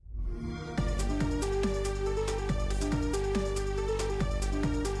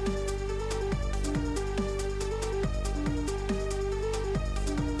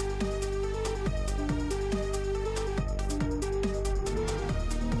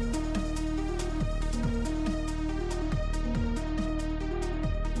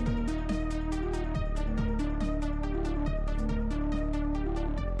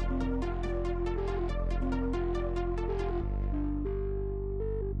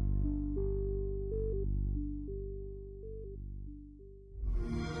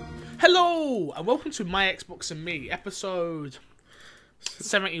Hello, and welcome to My Xbox and Me, episode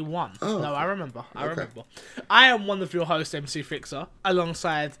 71. Oh, no, okay. I remember. Okay. I am one of your hosts, MC Fixer,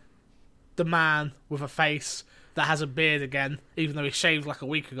 alongside the man with a face that has a beard again, even though he shaved like a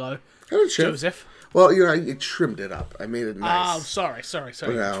week ago, I don't shave. Joseph. Well, I trimmed it up. I made it nice. Oh, sorry. But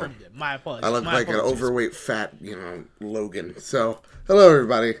You now, trimmed it. My apologies. I look My like an apologies. overweight, fat, Logan. So, hello,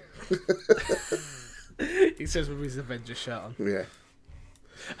 everybody. He says with his Avengers shirt on. Yeah.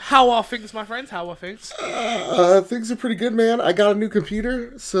 How are things, my friends? How are things? Things are pretty good, man. I got a new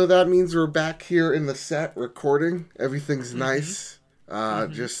computer, so that means we're back here in the set recording. Everything's nice.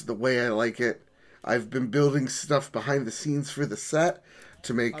 Just the way I like it. I've been building stuff behind the scenes for the set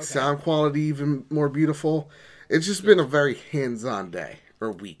to make sound quality even more beautiful. It's just been a very hands-on day,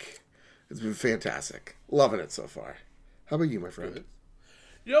 or week. It's been fantastic. Loving it so far. How about you, my friend?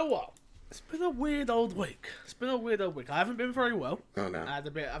 You know what? It's been a weird old week. I haven't been very well. Oh, no. I've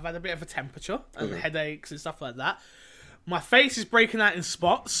had a bit of a temperature and headaches and stuff like that. My face is breaking out in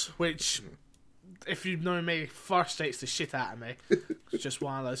spots, which, if you know me, frustrates the shit out of me. It's just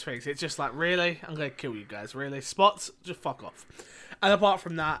one of those things. It's just like, really? I'm going to kill you guys, really? Spots? Just fuck off. And apart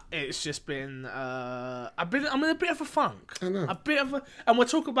from that, it's just been, I'm in a bit of a funk. I know. And we'll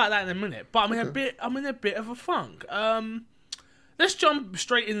talk about that in a minute, but I'm in a bit of a funk. Let's jump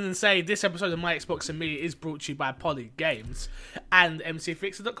straight in and say this episode of My Xbox and Me is brought to you by Poly Games and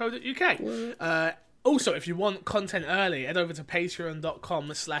mcfixer.co.uk. Also, if you want content early, head over to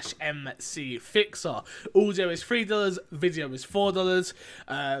patreon.com/mcfixer. Audio is $3, video is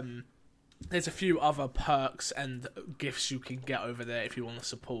 $4. There's a few other perks and gifts you can get over there if you want to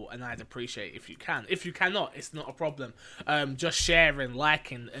support, and I'd appreciate if you can. If you cannot, it's not a problem. Just sharing,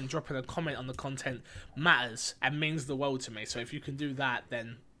 liking, and dropping a comment on the content matters and means the world to me. So if you can do that,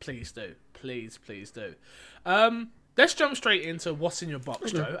 then please do. Please do. Let's jump straight into what's in your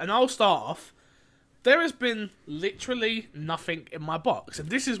box, Joe. And I'll start off. There has been literally nothing in my box,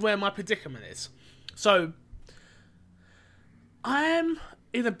 and this is where my predicament is. So, I'm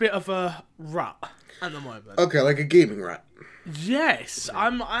in a bit of a rut at the moment. Okay, like a gaming rut. Yes,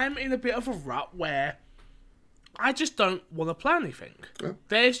 I'm in a bit of a rut where I just don't want to play anything. Yeah.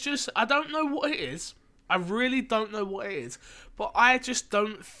 I don't know what it is. I really don't know what it is, but I just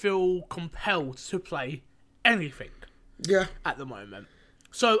don't feel compelled to play anything Yeah. at the moment.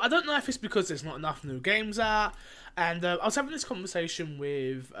 So I don't know if it's because there's not enough new games out, and I was having this conversation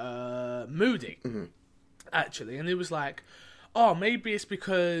with Moody, actually, and he was like, oh, maybe it's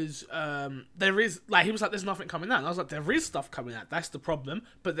because there is, like, he was like, there's nothing coming out, and I was like, there is stuff coming out, that's the problem,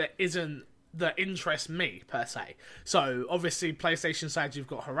 but there isn't that interests me, per se. So, obviously, PlayStation side, you've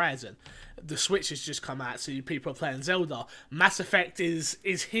got Horizon, the Switch has just come out, so you people are playing Zelda, Mass Effect is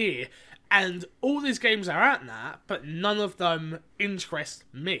here, and all these games are out now, but none of them interest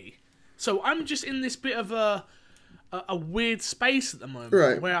me. So I'm just in this bit of a weird space at the moment,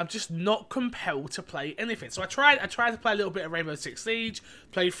 Right. where I'm just not compelled to play anything. So I tried to play a little bit of Rainbow Six Siege,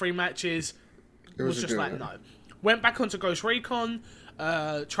 played 3 matches, was just like, no. Went back onto Ghost Recon,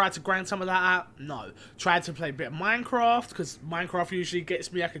 tried to grind some of that out, no. Tried to play a bit of Minecraft, because Minecraft usually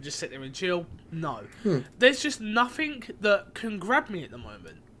gets me, I can just sit there and chill, no. There's just nothing that can grab me at the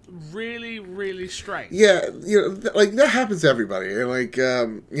moment. Really, really strange. Yeah, like, that happens to everybody. And, like, I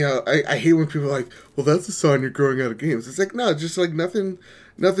hate when people are like, well, that's a sign you're growing out of games. It's like, no, just, like,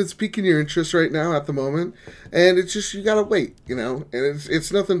 nothing's piquing your interest right now at the moment. And it's just, you gotta wait, And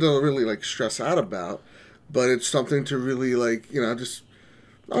it's nothing to really, like, stress out about. But it's something to really, like, just,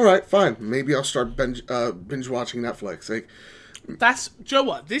 all right, fine. Maybe I'll start binge watching Netflix. Like, That's, Joe,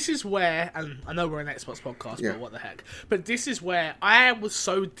 what? This is where, and I know we're an Xbox podcast, Yeah. but what the heck. But this is where I was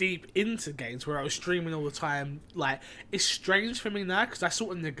so deep into games where I was streaming all the time. Like, it's strange for me now because I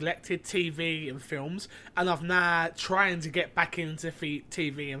sort of neglected TV and films, and I'm now trying to get back into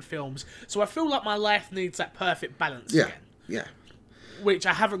TV and films. So I feel like my life needs that perfect balance yeah, again, yeah. which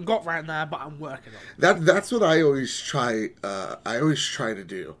I haven't got right now, but I'm working on. That's what I always try. I always try to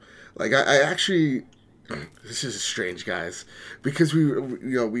do. Like, I actually. This is strange, guys, because we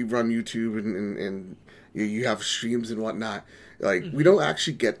run YouTube and you have streams and whatnot. Like, we don't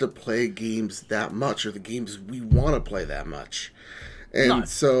actually get to play games that much, or the games we want to play that much. And No.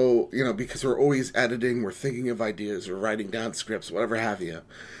 so, because we're always editing, we're thinking of ideas, we're writing down scripts, whatever have you.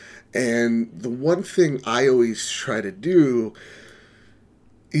 And the one thing I always try to do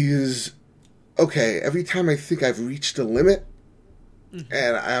is, okay, every time I think I've reached a limit,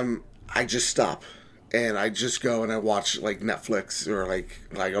 and I just stop. And I just go and I watch, like, Netflix, or, like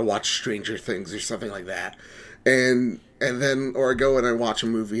I watch Stranger Things or something like that. And and then, or I go and I watch a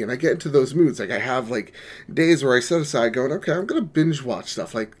movie, and I get into those moods. Like, I have, like, days where I set aside going, okay, I'm gonna binge watch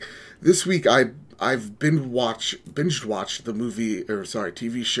stuff. Like, this week I've binge watched the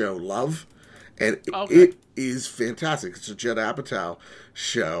TV show Love, and it is fantastic. It's a Judd Apatow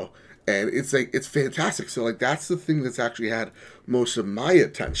show, and it's fantastic. So, like, that's the thing that's actually had most of my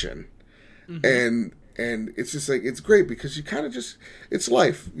attention, and it's just like, it's great because you kind of just, it's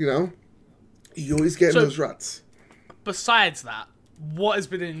life, you know. You always get in those ruts. Besides that, what has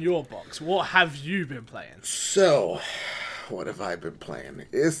been in your box? What have you been playing? So, what have I been playing?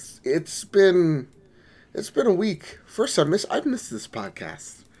 It's been a week. First, I missed this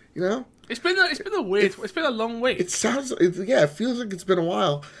podcast. You know, it's been a long week. It feels like it's been a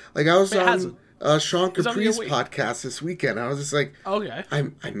while. Like, I was on Sean Capri's podcast this weekend. I was just like, okay,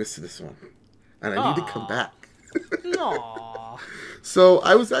 I missed this one, and I need to come back. Aww. So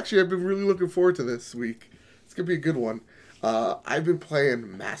I've been really looking forward to this week. It's gonna be a good one. I've been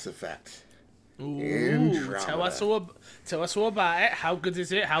playing Mass Effect. Ooh, tell us all about it. How good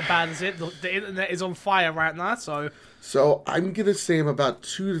is it? How bad is it? The internet is on fire right now, so I'm gonna say I'm about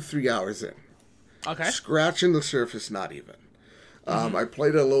 2 to 3 hours in. Okay. Scratching the surface, not even. I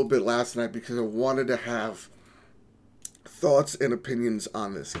played it a little bit last night because I wanted to have thoughts and opinions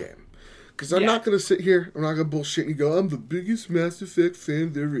on this game. Because I'm not going to sit here, I'm not going to bullshit and go, I'm the biggest Mass Effect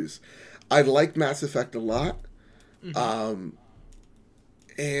fan there is. I like Mass Effect a lot.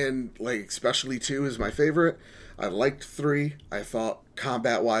 And, like, especially 2 is my favorite. I liked 3. I thought,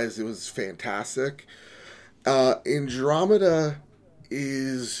 combat-wise, it was fantastic. Andromeda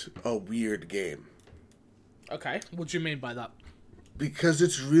is a weird game. Okay, what do you mean by that? Because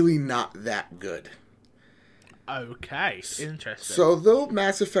it's really not that good. Okay, interesting. So, though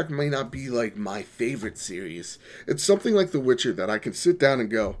Mass Effect may not be, like, my favorite series, it's something like The Witcher that I can sit down and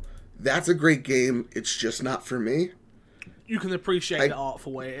go, that's a great game, it's just not for me. You can appreciate the art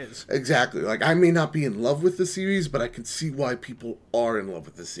for what it is. Exactly. Like, I may not be in love with the series, but I can see why people are in love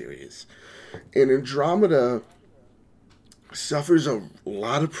with the series. And Andromeda suffers a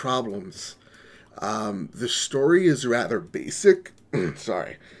lot of problems. The story is rather basic.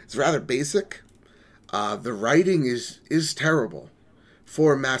 Sorry. It's rather basic. The writing is terrible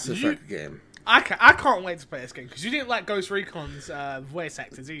for a Mass Effect game. I can't wait to play this game, because you didn't like Ghost Recon's voice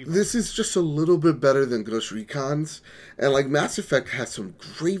actors either. This is just a little bit better than Ghost Recon's. And, like, Mass Effect has some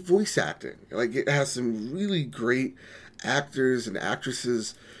great voice acting. Like, it has some really great actors and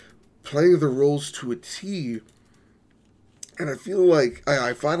actresses playing the roles to a T. And I feel like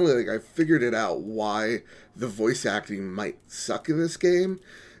I finally, I figured it out why the voice acting might suck in this game.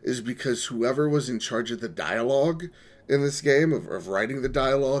 Is because whoever was in charge of the dialogue in this game, of writing the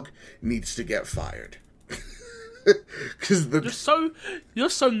dialogue, needs to get fired. Because you're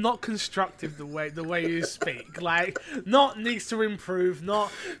so not constructive the way you speak. Like, not needs to improve,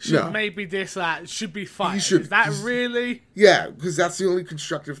 not maybe this, that should be fired. Is that really? Yeah, because that's the only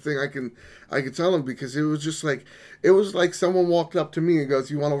constructive thing I can tell him, because it was like someone walked up to me and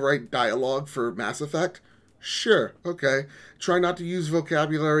goes, "You want to write dialogue for Mass Effect?" Sure, okay. Try not to use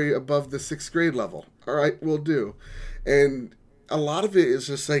vocabulary above the 6th grade level. All right, we'll do. And a lot of it is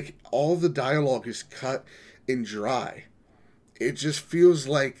just like all the dialogue is cut and dry. It just feels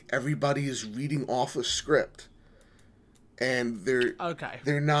like everybody is reading off a script. And they're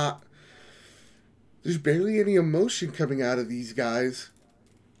not... There's barely any emotion coming out of these guys.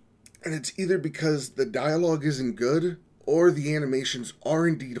 And it's either because the dialogue isn't good or the animations are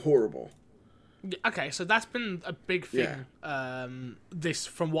indeed horrible. Okay, so that's been a big thing. Yeah. This,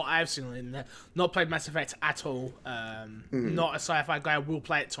 from what I've seen in there, not played Mass Effect at all. Not a sci-fi guy. Will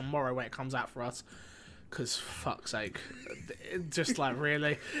play it tomorrow when it comes out for us. Because fuck's sake, just like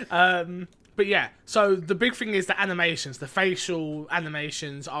really. But yeah, so the big thing is the animations. The facial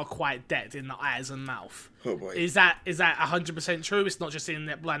animations are quite dead in the eyes and mouth. Oh boy, is that 100% true? It's not just the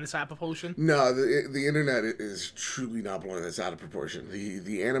internet blowing this out of proportion. No, the internet is truly not blowing this out of proportion.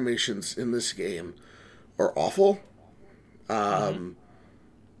 The animations in this game are awful.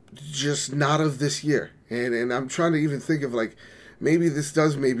 Just not of this year. And I'm trying to even think of, like, maybe this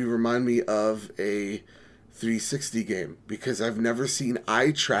does remind me of a 360 game, because I've never seen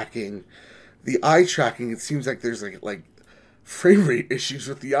eye tracking. The eye tracking, it seems like there's like frame rate issues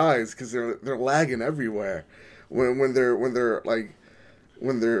with the eyes, because they're lagging everywhere. When they're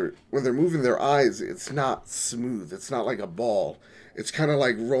moving their eyes, it's not smooth. It's not like a ball. It's kind of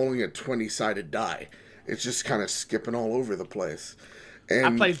like rolling a 20-sided die. It's just kind of skipping all over the place. And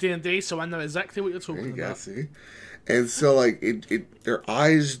I play D&D, so I know exactly what you're talking about. See? And so, like, their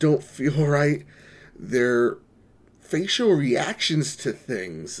eyes don't feel right. Their facial reactions to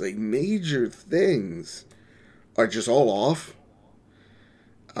things, like major things, are just all off.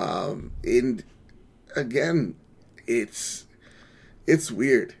 And again, it's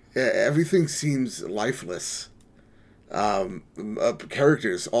weird. Everything seems lifeless.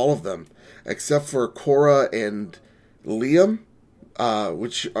 Characters, all of them, except for Cora and Liam,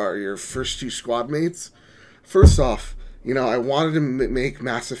 which are your first two squad mates. First off, I wanted to make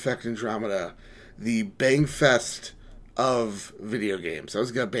Mass Effect Andromeda the bang fest of video games. I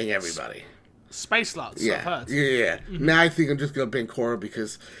was gonna bang everybody. Space lots, Yeah, I've heard. yeah. Mm-hmm. Now I think I'm just gonna bang Cora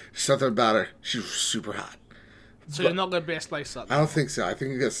because there's something about her. She's super hot. So you're not going to be a space slut? I don't think so. I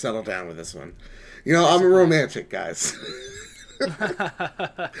think I'm gonna settle down with this one. I'm a romantic, guys.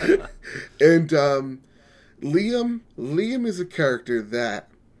 And Liam is a character that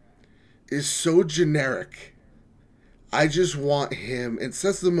is so generic. I just want him, and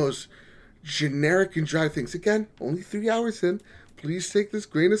says the most generic and dry things. Again, only 3 hours in. Please take this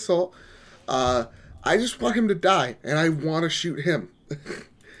grain of salt. I just want him to die, and I want to shoot him.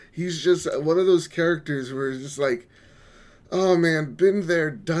 He's just one of those characters where it's just like, oh man, been there,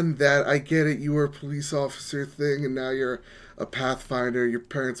 done that. I get it. You were a police officer thing, and now you're a Pathfinder. Your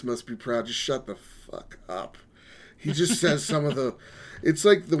parents must be proud. Just shut the fuck up. He just says some of the... It's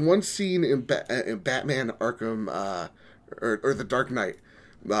like the one scene in Batman Arkham, or The Dark Knight,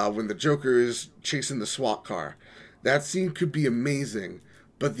 when the Joker is chasing the SWAT car. That scene could be amazing,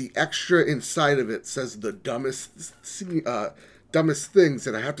 but the extra inside of it says the dumbest things,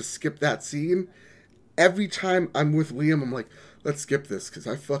 and I have to skip that scene. Every time I'm with Liam, I'm like, let's skip this, because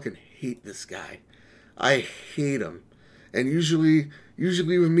I fucking hate this guy. I hate him. And usually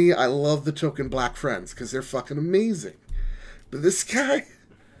with me, I love the token black friends, because they're fucking amazing. But this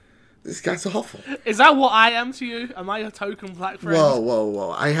guy's awful. Is that what I am to you? Am I a token black friend?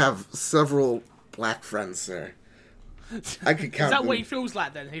 Whoa. I have several black friends, sir. I could count Is that them. what he feels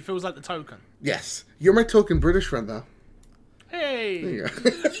like then? He feels like the token? Yes. You're my token British friend, though. Hey! There you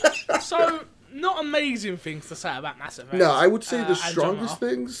go. So, not amazing things to say about Mass Effect. No, I would say the strongest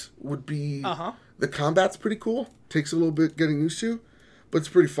things would be the combat's pretty cool. Takes a little bit getting used to, but it's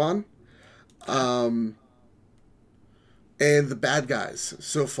pretty fun. And the bad guys,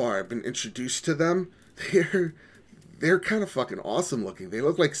 so far, I've been introduced to them. They're kind of fucking awesome looking. They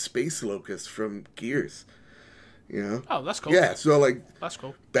look like space locusts from Gears. Oh, that's cool. Yeah, so that's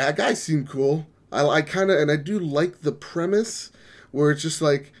cool. Bad guys seem cool. I kind of, and I do like the premise where it's just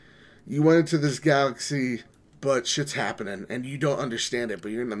like, you went into this galaxy, but shit's happening, and you don't understand it,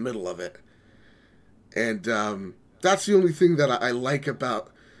 but you're in the middle of it. And that's the only thing that I like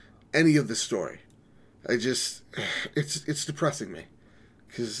about any of the story. It's depressing me.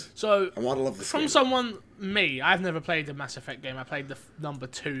 Because I want to love this game. From someone, I've never played a Mass Effect game. I played the number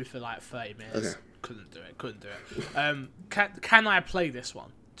 2 for like 30 minutes. Okay. Couldn't do it. Can I play this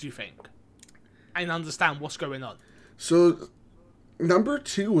one, do you think? And understand what's going on? So, number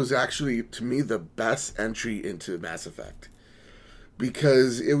 2 was actually, to me, the best entry into Mass Effect.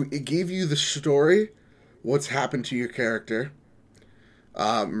 Because it gave you the story, what's happened to your character,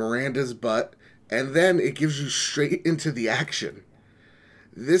 Miranda's butt, and then it gives you straight into the action.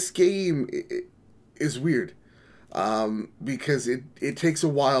 This game is weird. Because it takes a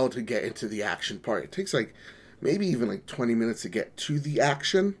while to get into the action part. It takes maybe even 20 minutes to get to the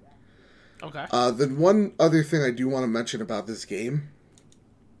action. Okay. Then one other thing I do want to mention about this game,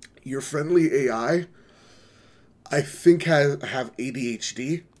 your friendly AI, I think have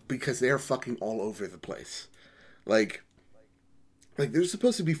ADHD because they are fucking all over the place. Like they're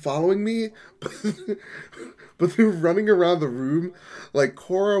supposed to be following me, but they're running around the room. Like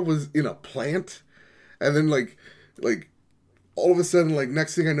Cora was in a plant, and then like all of a sudden,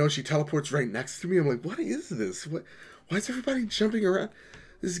 next thing I know, she teleports right next to me. I'm like, what is this? Why is everybody jumping around?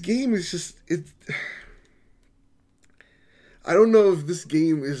 This game is just I don't know if this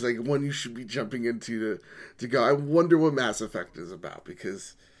game is one you should be jumping into to go. I wonder what Mass Effect is about,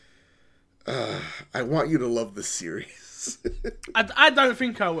 because I want you to love the series. I don't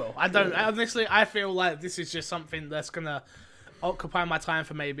think I will. I don't. Honestly, I feel like this is just something that's going to occupy my time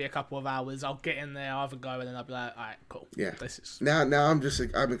for maybe a couple of hours. I'll get in there, I'll have a go, and then I'll be like, alright, cool. Yeah. This is... Now I'm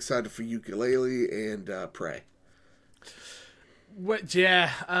excited for Yooka-Laylee and Prey. What, yeah.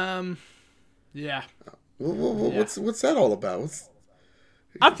 Yeah. What's that all about?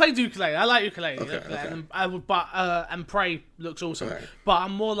 I've played Yooka-Laylee. I like Yooka-Laylee. Okay. And Prey looks awesome. Right. But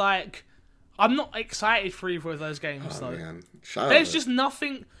I'm more like... I'm not excited for either of those games, though. Man. There's just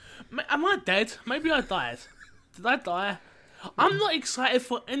nothing... Am I dead? Maybe I died. Did I die? I'm not excited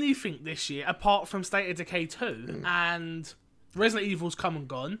for anything this year apart from State of Decay 2 and Resident Evil's come and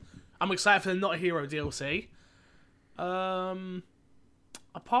gone. I'm excited for the Not a Hero DLC. Apart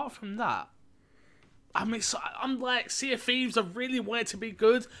from that, I mean, so I'm like, Sea of Thieves, I really want it to be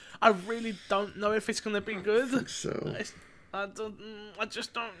good. I really don't know if it's going to be good. So I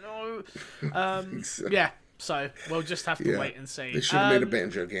just don't know. so. Yeah, so we'll just have to wait and see. They should have made a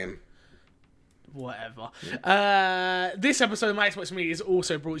Banjo game. Whatever. This episode of My Xbox Me is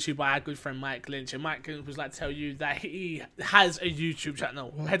also brought to you by our good friend Mike Lynch. And Mike Lynch would like to tell you that he has a YouTube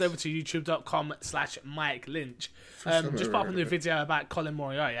channel. What? Head over to youtube.com/Mike Lynch. Just put up a new video about Colin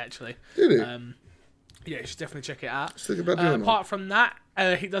Moriarty, actually. Did it? Yeah, you should definitely check it out. Just think about doing Apart from that,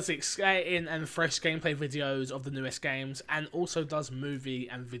 he does exciting and fresh gameplay videos of the newest games, and also does movie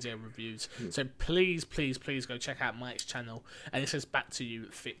and video reviews. So please, please, please go check out Mike's channel. And it says back to you,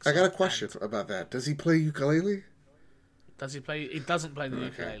 Fix. I got a question about that. Does he play ukulele? Does he play? He doesn't play the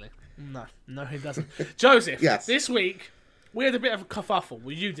ukulele. No, he doesn't. Joseph, Yes. This week we had a bit of a kerfuffle.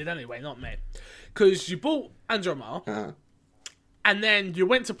 Well, you did anyway, not me, because you bought Andromeda. Uh-huh. And then you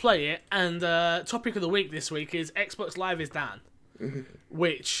went to play it, and topic of the week this week is Xbox Live is down.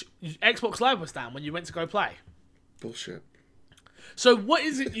 Which, Xbox Live was down when you went to go play. Bullshit. So what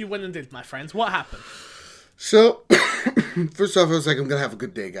is it you went and did, my friends? What happened? So, first off, I was like, I'm going to have a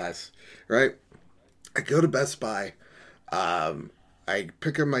good day, guys. Right? I go to Best Buy. I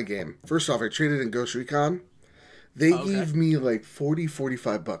pick up my game. First off, I traded in Ghost Recon. They gave me like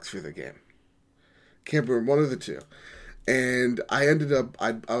 $40-$45 for the game. Can't remember, one of the two. And I ended up,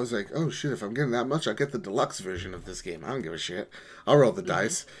 I was like, oh shit, if I'm getting that much, I'll get the deluxe version of this game. I don't give a shit. I'll roll the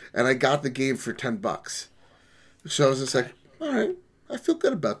dice. And I got the game for $10. So I was just like, all right, I feel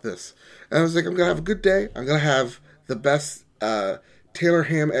good about this. And I was like, I'm going to have a good day. I'm going to have the best Taylor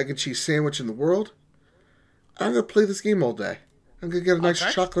ham, egg, and cheese sandwich in the world. I'm going to play this game all day. I'm going to get a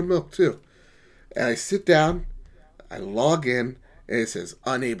nice chocolate milk too. And I sit down, I log in, and it says,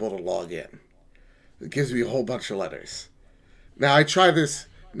 unable to log in. It gives me a whole bunch of letters. Now, I try this,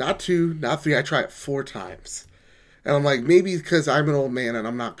 not 2, not 3, I try it 4 times. And I'm like, maybe because I'm an old man and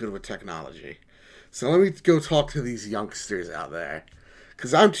I'm not good with technology. So let me go talk to these youngsters out there.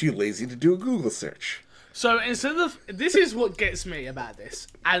 Because I'm too lazy to do a Google search. So instead of, this is what gets me about this.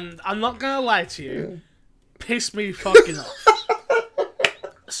 And I'm not going to lie to you. Piss me fucking off.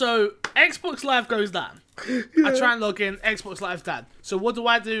 So, Xbox Live goes down. Yeah. I try and log in, Xbox Live's down. So what do?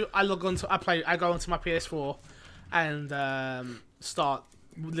 I log on to, I go onto my PS4 and start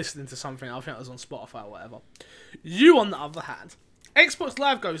listening to something. I think it was on Spotify or whatever. You, on the other hand, Xbox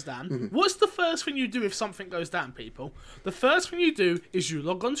Live goes down. Mm-hmm. What's the first thing you do if something goes down, people? The first thing you do is you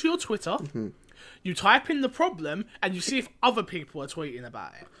log onto your Twitter, you type in the problem, and you see if other people are tweeting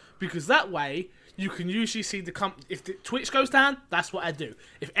about it. Because that way, you can usually see if the Twitch goes down, that's what I do.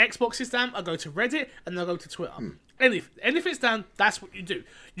 If Xbox is down, I go to Reddit and I go to Twitter. And if it's down, that's what you do.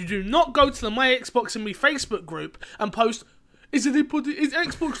 You do not go to the My Xbox and Me Facebook group and post, is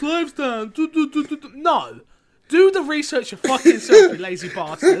Xbox Live down? No. Do the research yourself, you lazy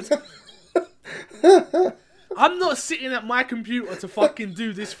bastard. I'm not sitting at my computer to fucking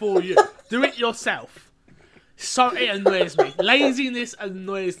do this for you. Do it yourself. So it annoys me. Laziness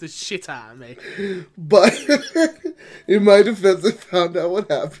annoys the shit out of me. But in my defense, I found out what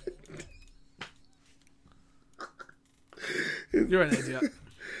happened. You're an idiot.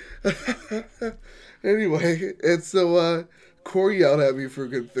 Anyway, and so Corey yelled at me for a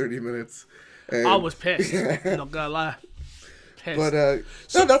good 30 minutes. And I was pissed. I'm not gonna lie. Pissed. But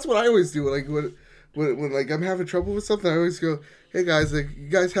no, that's what I always do. Like when like I'm having trouble with something, I always go, "Hey guys, like you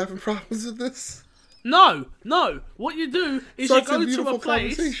guys having problems with this?" No. What you do is you go to a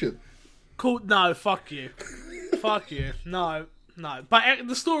place called... No, fuck you. Fuck you. No. But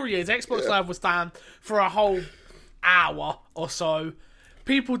the story is Xbox Live was down for a whole hour or so.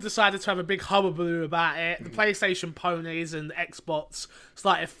 People decided to have a big hullabaloo about it. The PlayStation ponies and Xbox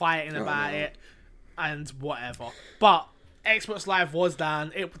started fighting about it and whatever. But Xbox Live was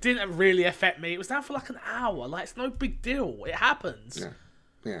down. It didn't really affect me. It was down for like an hour. Like, it's no big deal. It happens.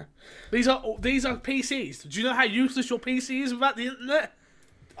 Yeah. These are PCs. Do you know how useless your PC is without the internet?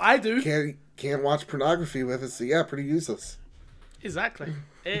 I do. Can't watch pornography with it, so yeah, pretty useless. Exactly.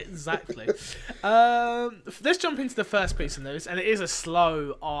 Let's jump into the first piece of news, and it is a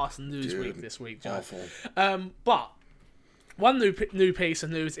slow ass news week this week, Joe. Awful. But one new piece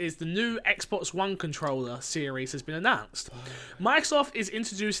of news is the new Xbox One controller series has been announced. Microsoft is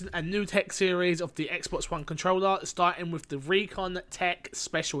introducing a new tech series of the Xbox One controller, starting with the Recon Tech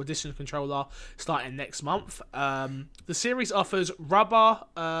Special Edition controller, starting next month. The series offers rubber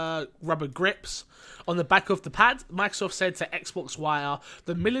grips on the back of the pad. Microsoft said to Xbox Wire,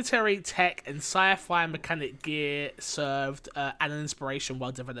 the military tech and sci-fi mechanic gear served an inspiration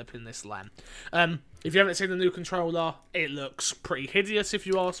while developing this line. If you haven't seen the new controller, it looks pretty hideous, if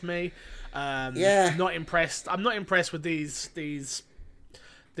you ask me. Not impressed. I'm not impressed with these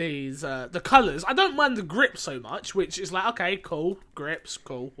the colours. I don't mind the grip so much, which is like, okay, cool, grips,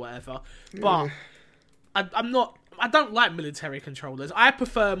 cool, whatever. But I'm not. I don't like military controllers. I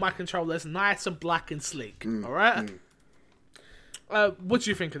prefer my controllers nice and black and sleek. All right. What do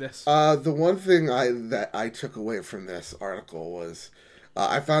you think of this? The one thing that I took away from this article was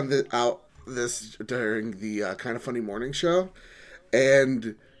I found this during the Kind of Funny morning show,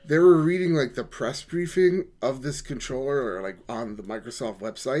 and they were reading like the press briefing of this controller or like on the Microsoft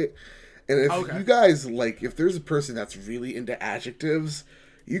website. And if you guys like, if there's a person that's really into adjectives,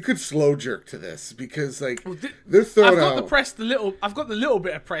 you could slow jerk to this because like they're throwing out. I've got the little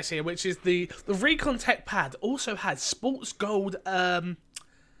bit of press here, which is the Recon Tech Pad also had sports gold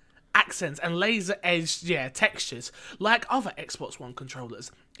accents and laser edged textures like other Xbox One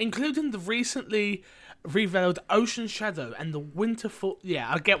controllers, including the recently revealed Ocean Shadow and the Winterfall.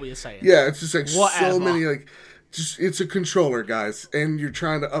 Yeah, I get what you're saying. Yeah, it's just like so many like, just it's a controller, guys, and you're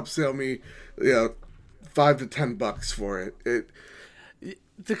trying to upsell me, $5 to $10 for it.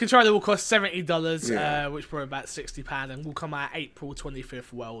 The controller will cost $70, which were about £60, and will come out April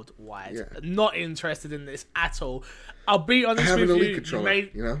 25th worldwide. Yeah. Not interested in this at all. I'll be honest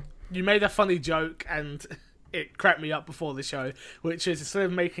with you. You made a funny joke, and it cracked me up before the show, which is instead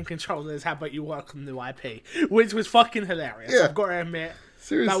of making controllers, how about you work on new IP? Which was fucking hilarious. Yeah. I've got to admit,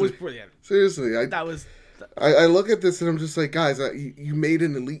 seriously, that was brilliant. Seriously, I look at this and I'm just like, guys, you made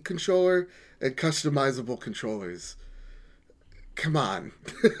an Elite controller and customizable controllers. Come on,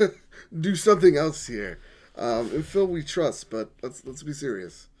 do something else here. And Phil, we trust, but let's be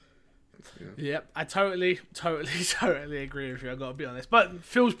serious. Yeah. Yep, I totally agree with you. I gotta be honest, but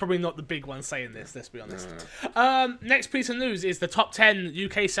Phil's probably not the big one saying this. Let's be honest. No. Next piece of news is the top 10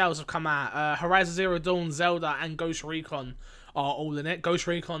 UK sales have come out. Horizon Zero Dawn, Zelda, and Ghost Recon are all in it. Ghost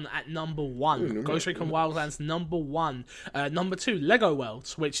Recon at number 1. Ghost Recon Wildlands number 1. Number 2, Lego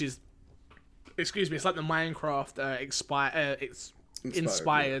Worlds, which is, excuse me, it's like the Minecraft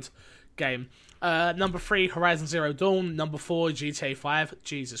inspired game. Number 3, Horizon Zero Dawn. Number 4, GTA 5.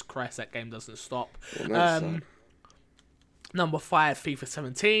 Jesus Christ, that game doesn't stop. Number 5, FIFA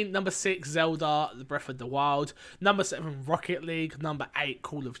 17. Number 6, Zelda, The Breath of the Wild. Number 7, Rocket League. Number 8,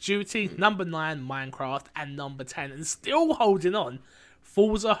 Call of Duty. Number 9, Minecraft. And number 10, and still holding on,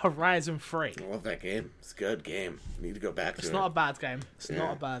 Forza Horizon 3. I love that game. It's a good game. Need to go back to it. It's not a bad game.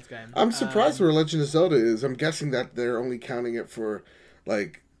 Not a bad game. I'm surprised where Legend of Zelda is. I'm guessing that they're only counting it for,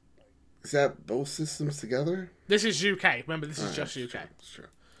 like, is that both systems together? This is UK. Remember, this is just UK. That's true.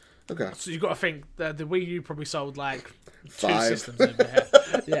 Okay. So you've got to think the Wii U probably sold like 5 2 systems over here.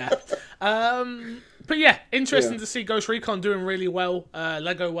 Yeah. But yeah, interesting to see Ghost Recon doing really well.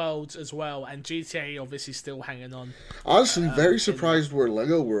 Lego Worlds as well, and GTA obviously still hanging on. Honestly, very surprised where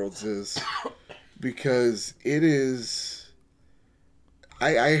Lego Worlds is because it is.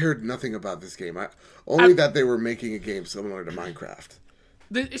 I heard nothing about this game. Only that they were making a game similar to Minecraft.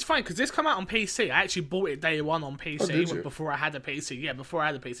 It's fine because this came out on PC. I actually bought it day one on PC before I had a PC. Yeah, before I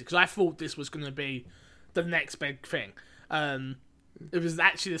had a PC because I thought this was going to be the next big thing. It was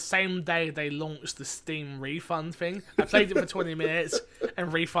actually the same day they launched the Steam refund thing. I played it for 20 minutes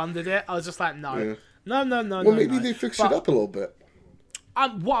and refunded it. I was just like, no. Well, maybe they fixed it up a little bit.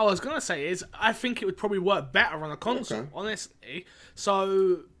 What I was going to say is I think it would probably work better on a console, honestly.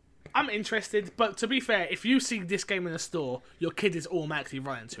 So I'm interested, but to be fair, if you see this game in a store, your kid is automatically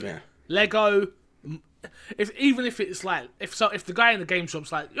running to it. Lego, even if it's like, if the guy in the game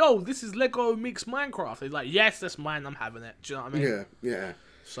shop's like, yo, this is Lego mix Minecraft, they're like, yes, that's mine, I'm having it. Do you know what I mean? Yeah.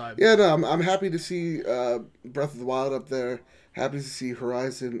 So no, I'm happy to see Breath of the Wild up there. Happy to see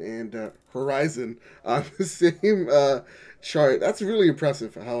Horizon and Horizon on the same chart. That's really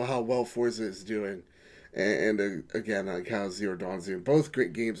impressive how well Forza is doing. And again, like how Zero Dawn's doing. Both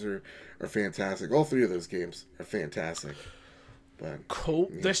great games are fantastic. All 3 of those games are fantastic. But, cool.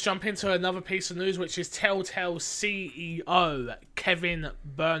 Yeah. Let's jump into another piece of news, which is Telltale CEO Kevin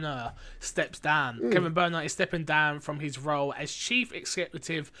Berner steps down. Kevin Berner is stepping down from his role as chief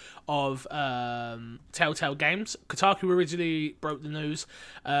executive of Telltale Games. Kotaku originally broke the news,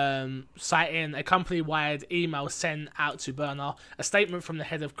 citing a company-wide email sent out to Berner. A statement from the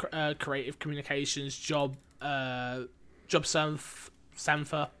head of creative communications, Job Sanfer,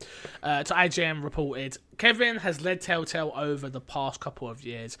 to IGN reported, Kevin has led Telltale over the past couple of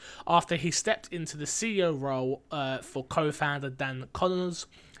years after he stepped into the CEO role for co-founder Dan Connors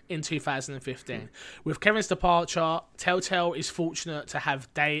in 2015. With Kevin's departure, Telltale is fortunate to have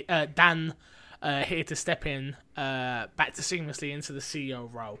Dan here to step in back to seamlessly into the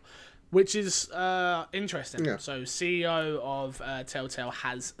CEO role. which is interesting. Yeah. So CEO of Telltale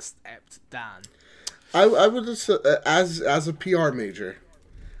has stepped down. I would just, as a PR major,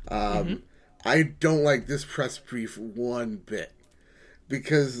 I don't like this press brief one bit.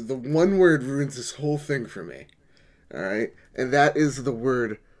 Because the one word ruins this whole thing for me. Alright? And that is the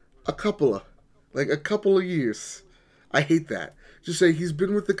word a couple of. Like, a couple of years. I hate that. Just say he's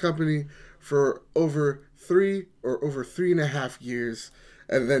been with the company for over 3.5 years,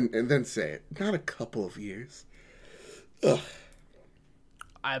 and then say it. Not a couple of years. Ugh.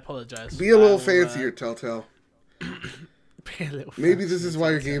 I apologize. Be a little fancier, Telltale. Be a little Maybe this is why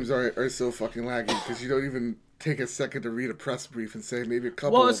your games are so fucking laggy, because you don't even take a second to read a press brief and say maybe a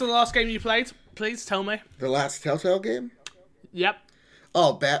couple What was the last game you played? Please tell me. The last Telltale game? Yep.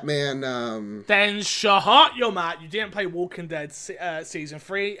 Oh, Batman, Then shut your mouth. You didn't play Walking Dead Season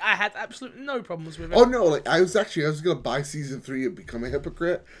 3. I had absolutely no problems with it. Oh, no, like, I was going to buy Season 3 and become a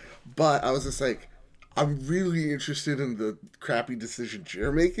hypocrite, but I was just like, I'm really interested in the crappy decisions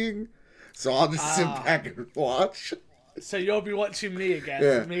you're making, so I'll just sit back and watch. So you'll be watching me again.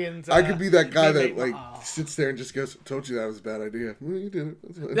 Yeah. Me and, I could be that guy that, me- like, sits there and just goes, told you that was a bad idea. Well, you did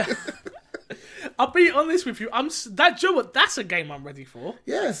it. That's fine. I'll be honest with you. That's a game I'm ready for.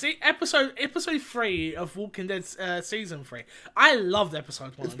 Yeah. See, episode 3 of Walking Dead Season 3. I loved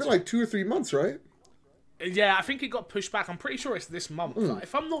episode 1. It's been like 2 or 3 months, right? Yeah, I think it got pushed back. I'm pretty sure it's this month.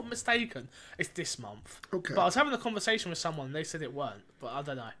 If I'm not mistaken, it's this month. Okay. But I was having a conversation with someone, and they said it weren't, but I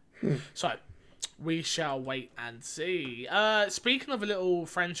don't know. So, we shall wait and see. Speaking of a little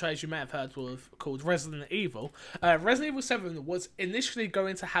franchise you may have heard of called Resident Evil, Resident Evil 7 was initially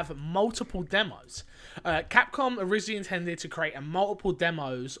going to have multiple demos. Capcom originally intended to create multiple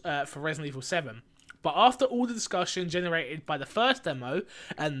demos for Resident Evil 7. But after all the discussion generated by the first demo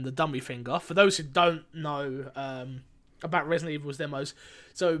and the dummy finger, for those who don't know about Resident Evil's demos,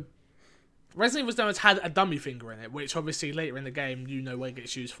 so Resident Evil's demos had a dummy finger in it, which obviously later in the game you know what it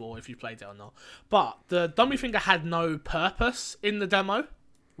gets used for if you played it or not. But the dummy finger had no purpose in the demo,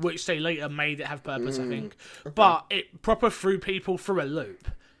 which they later made it have purpose, I think. Okay. But it proper threw people through a loop.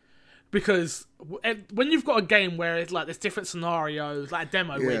 Because when you've got a game where it's like there's different scenarios, like a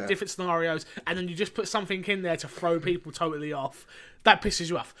demo with different scenarios, and then you just put something in there to throw people totally off, that pisses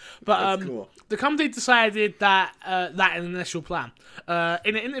you off. But cool. The company decided that that an initial plan.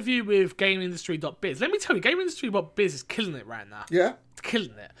 In an interview with GameIndustry.biz, let me tell you, GameIndustry.biz is killing it right now. Yeah? It's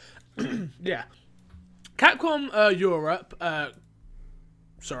killing it. Yeah. Capcom Europe,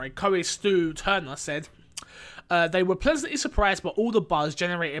 Koei Stu Turner said, they were pleasantly surprised by all the buzz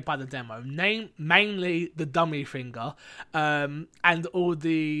generated by the demo, mainly the dummy finger, and all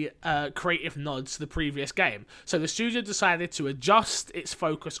the creative nods to the previous game. So the studio decided to adjust its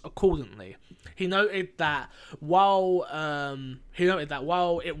focus accordingly. He noted that while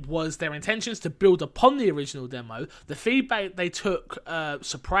it was their intentions to build upon the original demo, the feedback they took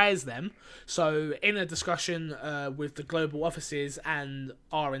surprised them. So in a discussion with the global offices and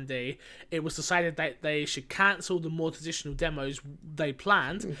R&D, it was decided that they should cancel the more traditional demos they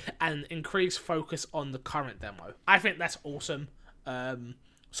planned and increase focus on the current demo. I think that's awesome.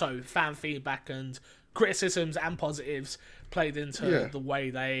 So fan feedback and criticisms and positives played into the way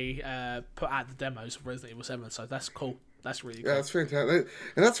they put out the demos of Resident Evil 7. So that's cool. That's really cool. Yeah, that's fantastic.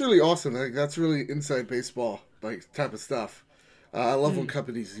 And that's really awesome. Like, that's really inside baseball like type of stuff. I love when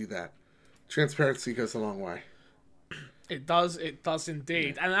companies do that. Transparency goes a long way. It does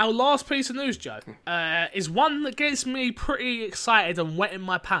indeed. And our last piece of news, Joe, is one that gets me pretty excited and wet in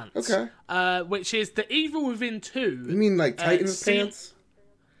my pants. Okay. Which is The Evil Within 2. You mean like tight in the pants?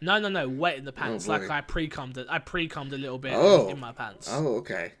 No, wet in the pants. Oh, like I pre-cummed a little bit in my pants. Oh,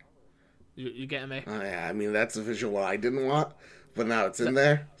 okay. You getting me? Oh, yeah, I mean, that's a visual I didn't want, but now it's in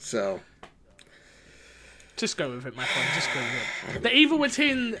there, so... Just go with it, my friend. Just go with it. The Evil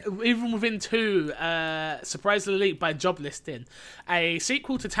Within 2, surprisingly leaked by Job Listing, a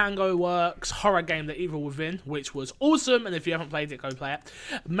sequel to Tango Works' horror game The Evil Within, which was awesome, and if you haven't played it, go play it,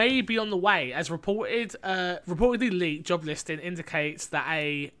 may be on the way. As reportedly leaked, Job Listing indicates that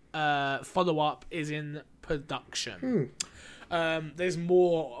a follow-up is in production. There's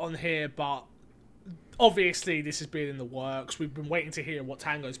more on here, but obviously this has been in the works. We've been waiting to hear what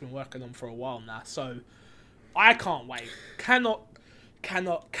Tango's been working on for a while now, so I can't wait. Cannot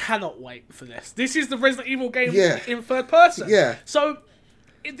wait for this. This is the Resident Evil game in third person. Yeah. So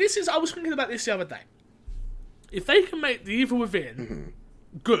I was thinking about this the other day. If they can make The Evil Within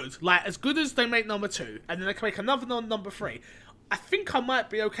good, like as good as they make number 2, and then they can make another number 3, I think I might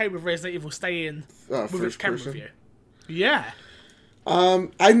be okay with Resident Evil staying with its camera view. Yeah.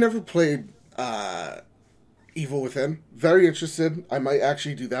 I never played Evil Within. Very interested. I might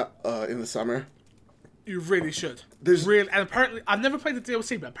actually do that in the summer. You really should. There's and apparently I've never played the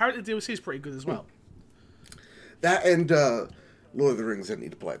DLC, but apparently the DLC is pretty good as well. That and Lord of the Rings I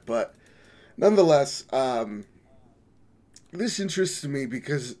need to play, but nonetheless, this interests me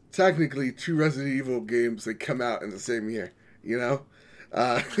because technically 2 Resident Evil games that come out in the same year. You know,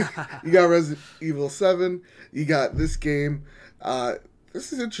 you got Resident Evil 7, you got this game.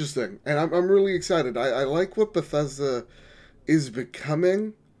 This is interesting, and I'm really excited. I like what Bethesda is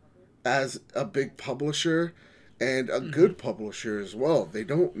becoming as a big publisher and a good publisher as well. They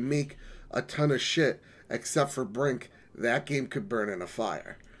don't make a ton of shit except for Brink. That game could burn in a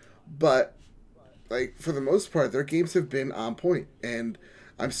fire, but like for the most part, their games have been on point, and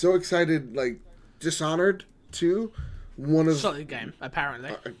I'm so excited. Like Dishonored 2, one of solid game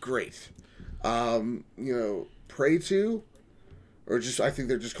apparently. Great. You know, Prey 2, or just I think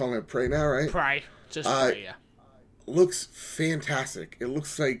they're just calling it Prey now, right? Prey, just Prey, yeah. Looks fantastic. It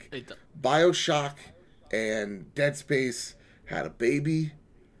looks like BioShock and Dead Space had a baby,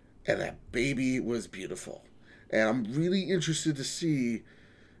 and that baby was beautiful. And I'm really interested to see,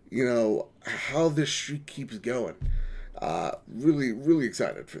 you know, how this streak keeps going. Really, really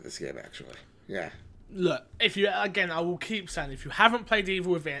excited for this game, actually. Yeah. Look, I will keep saying, if you haven't played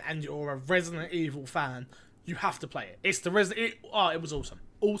Evil Within and you're a Resident Evil fan, you have to play it. It's the it was awesome.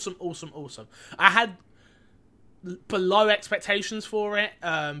 Awesome. I had below expectations for it,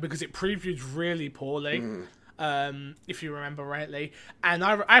 because it previewed really poorly, if you remember rightly. And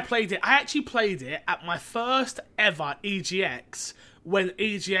I played it. I actually played it at my first ever EGX when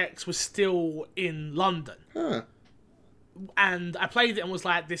EGX was still in London. Huh. And I played it and was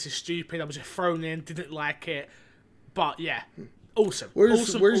like, this is stupid. I was just thrown in, didn't like it. But yeah, awesome.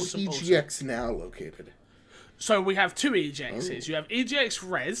 Where's EGX now located? So we have 2 EGXs. You have EGX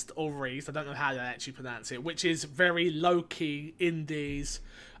Rezzed, or Rezzed, I don't know how to actually pronounce it, which is very low-key indies,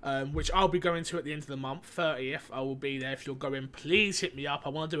 which I'll be going to at the end of the month, 30th. I will be there. If you're going, please hit me up. I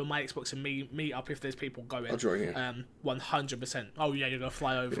want to do a My Xbox and Me meet up if there's people going. I'll join you. 100%. Oh yeah, you're going to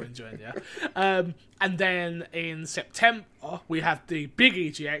fly over and join, yeah. And then in September, we have the big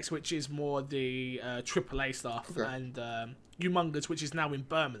EGX, which is more the AAA stuff, and Humongous, which is now in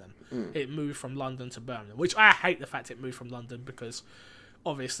Birmingham. It moved from London to Birmingham, which I hate the fact it moved from London because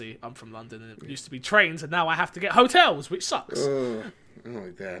obviously I'm from London and it used to be trains, and now I have to get hotels, which sucks. I don't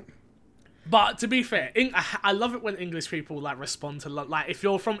like that. But to be fair, I love it when English people like respond to like if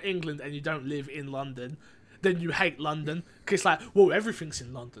you're from England and you don't live in London, then you hate London because it's like, well, everything's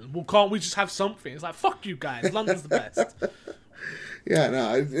in London. Well, can't we just have something? It's like, fuck you guys, London's the best. Yeah,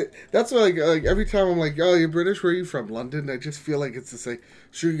 no, that's why, like every time I'm like, oh, you're British, where are you from? London? I just feel like it's just like,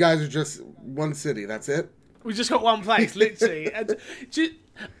 sure, you guys are just one city, that's it? We just got one place, literally. And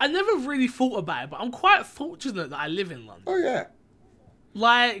I never really thought about it, but I'm quite fortunate that I live in London. Oh, yeah.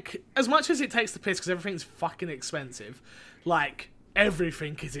 Like, as much as it takes the piss, because everything's fucking expensive, like,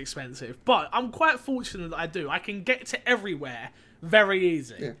 everything is expensive, but I'm quite fortunate that I do. I can get to everywhere very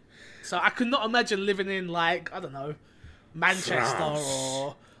easy. Yeah. So I could not imagine living in, like, I don't know, Manchester France.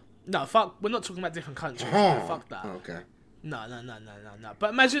 or... No, fuck, we're not talking about different countries. No, fuck that. Okay. No. But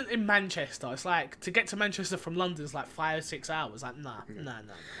imagine in Manchester, it's like, to get to Manchester from London is like 5 or 6 hours. Like, nah.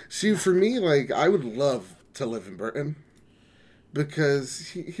 See, for me, like, I would love to live in Britain, because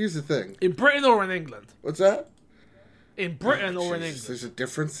here's the thing. In Britain or in England? What's that? In Britain or in England? There's a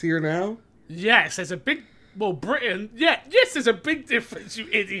difference here now? Yes, there's a big... Well, Britain... Yeah, yes, there's a big difference, you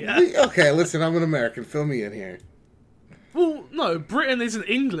idiot. Okay, listen, I'm an American. Fill me in here. Well, no, Britain isn't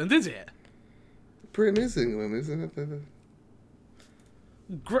England, is it? Britain is England, isn't it?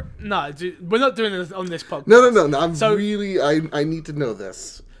 No, dude, we're not doing this on this podcast. No. I need to know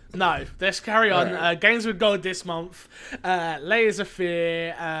this. No, let's carry on. Right. Games with Gold this month. Layers of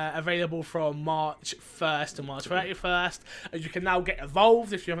Fear, available from March 1st to March 31st. You can now get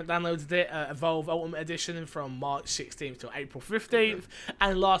Evolved if you haven't downloaded it. Evolve Ultimate Edition from March 16th to April 15th.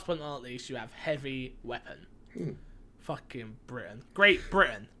 And last but not least, you have Heavy Weapon. Fucking Britain. Great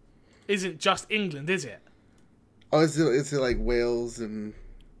Britain isn't just England, is it? Oh, is it like Wales and...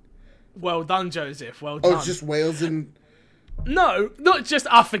 Well done, Joseph. Well done. Oh, it's just Wales and... No, not just...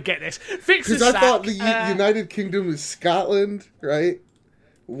 I forget this. Fix the Because I thought the sack. United Kingdom is Scotland, right?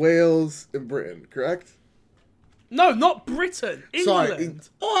 Wales and Britain, correct? No, not Britain. England.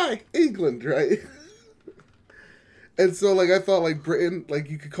 Sorry. England, right? And so, like, I thought, like, Britain... Like,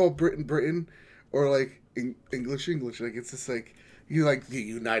 you could call Britain, or, like, English. Like, it's just, like... You like the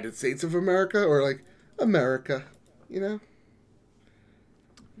United States of America, or, like, America, you know?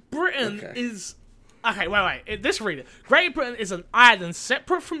 Britain is Okay, wait. Let's read it. Great Britain is an island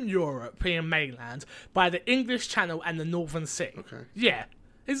separate from European mainland by the English Channel and the Northern Sea. Okay. Yeah,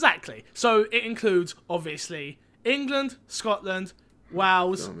 exactly. So it includes, obviously, England, Scotland,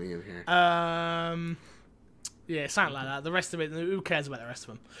 Wales. Throw me in here. Yeah, something like that. The rest of it, who cares about the rest of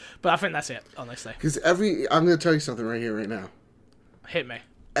them? But I think that's it, honestly. Because I'm going to tell you something right here, right now. Hit me.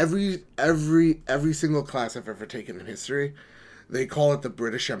 Every single class I've ever taken in history, they call it the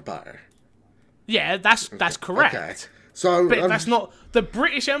British Empire. Yeah, that's correct. Okay. So But that's not... The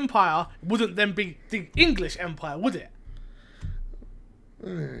British Empire wouldn't then be the English Empire, would it?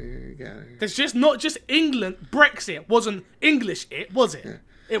 There's just not just England. Brexit wasn't English, was it? Yeah.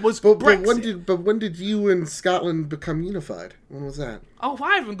 It was Brexit. But when did you and Scotland become unified? When was that? Oh,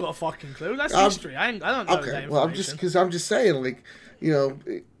 I haven't got a fucking clue. That's history. I don't know. Okay, well, I'm just saying, like, you know,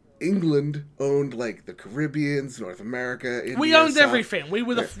 England owned like the Caribbeans, North America. India, we owned South. Everything. We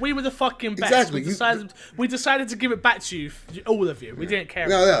were the fucking best. Exactly. We decided to give it back to you, all of you. We didn't care.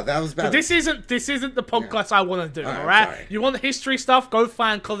 No, that was bad. But this isn't the podcast I want to do. All right. Sorry. You want the history stuff? Go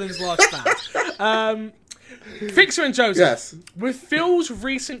find Colin's Last Stand. Fixer and Joseph. Yes. With Phil's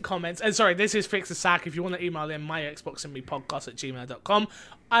recent comments, and sorry, this is Fixer Sack. If you want to email in, myxboxandmepodcast@gmail.com.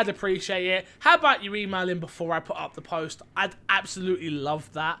 I'd appreciate it. How about you email in before I put up the post? I'd absolutely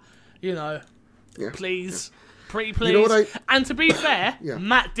love that. You know, please. Pretty please. You know and to be fair,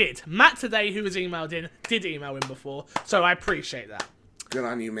 Matt did. Matt today, who was emailed in, did email in before, so I appreciate that. Good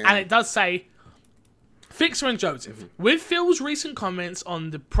on you, man. And it does say, Fixer and Joseph, with Phil's recent comments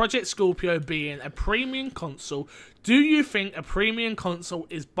on the Project Scorpio being a premium console, do you think a premium console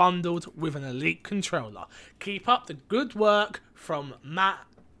is bundled with an Elite controller? Keep up the good work from Matt,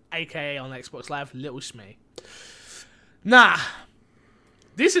 aka on Xbox Live, Little Shmee. Nah.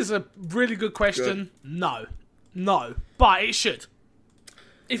 This is a really good question. Good. No. But it should.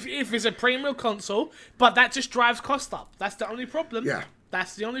 If it's a premium console, but that just drives cost up. That's the only problem. Yeah.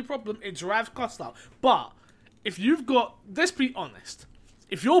 That's the only problem. It drives cost up. But if you've got... Let's be honest.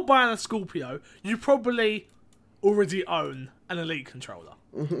 If you're buying a Scorpio, you probably already own an Elite controller.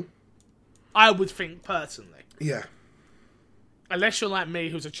 Mm-hmm. I would think personally. Yeah. Unless you're like me,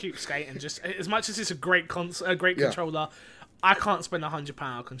 who's a cheapskate, and just... As much as it's a great controller... I can't spend £100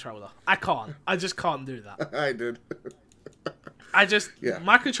 on a controller. I can't. I just can't do that. I did.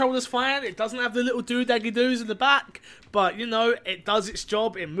 My controller's fine. It doesn't have the little doodaggy doos in the back, but, you know, it does its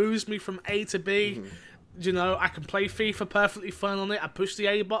job. It moves me from A to B. Mm-hmm. You know, I can play FIFA perfectly fine on it. I push the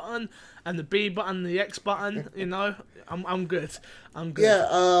A button and the B button and the X button. You know, I'm good. I'm good.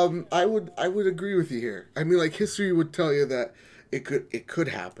 Yeah, I would agree with you here. I mean, like, history would tell you that it could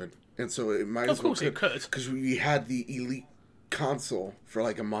happen, and so it might as well. Of course, it could, because we had the Elite console for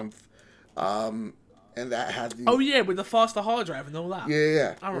like a month, and that had the with the faster hard drive and all that.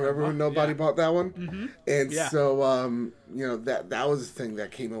 Yeah. I remember when nobody bought that one? Mm-hmm. And so you know, that was the thing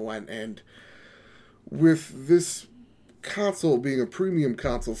that came and went. And with this console being a premium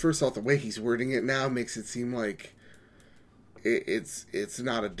console, first off, the way he's wording it now makes it seem like it's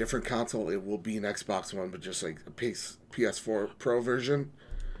not a different console. It will be an Xbox One, but just like a PS4 Pro version.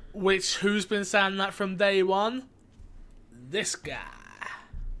 Which, who's been saying that from day one? This guy.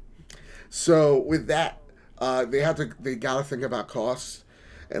 So with that, they gotta think about costs,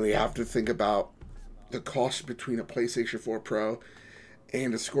 and they have to think about the cost between a PlayStation 4 Pro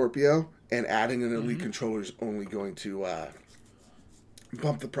and a Scorpio, and adding an Elite controller is only going to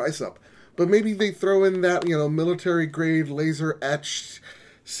bump the price up. But maybe they throw in that, you know, military grade laser etched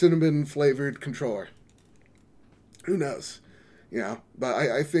cinnamon flavored controller. Who knows? You know, but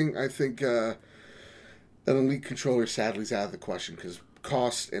I think an Elite controller sadly is out of the question because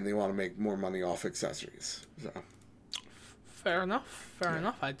cost, and they want to make more money off accessories. So. Fair enough.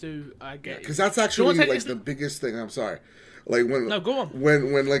 I get it. Because that's actually like the biggest thing. I'm sorry. Like go on.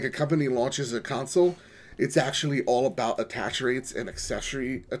 When like a company launches a console, it's actually all about attach rates and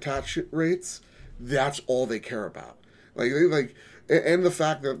accessory attach rates. That's all they care about. And the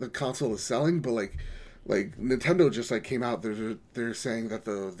fact that the console is selling, but like Nintendo just like came out. They're saying that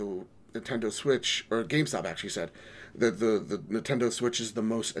the Nintendo Switch, or GameStop actually said that the Nintendo Switch is the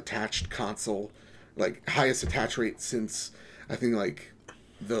most attached console, like highest attach rate since I think like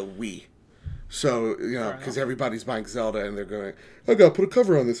the Wii. So, you know, because everybody's buying Zelda and they're going, I gotta put a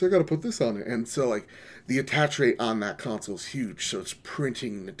cover on this, I gotta put this on it. And so like the attach rate on that console is huge, so it's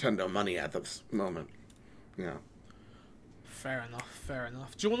printing Nintendo money at this moment. Yeah. Fair enough.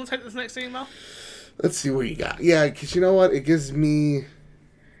 Do you want to take this next email? Let's see what you got. Yeah, because you know what? It gives me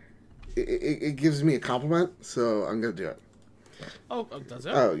a compliment, so I'm going to do it. Oh, does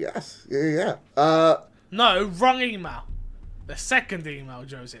it? Oh, yes. Yeah. No, wrong email. The second email,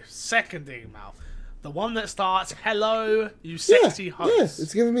 Joseph. Second email. The one that starts, "Hello, you sexy host." Yeah,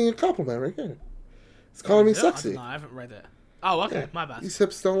 it's giving me a compliment right here. It's calling me I don't sexy. know, I haven't read it. Oh, okay, my bad. These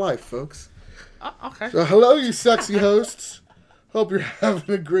hips don't lie, folks. Okay. So, hello, you sexy hosts. Hope you're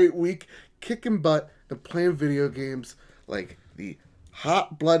having a great week, kicking butt and playing video games like the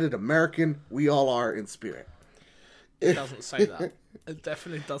hot-blooded American we all are in spirit. It doesn't say that. It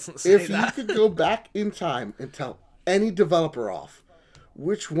definitely doesn't say that. If you could go back in time and tell any developer off,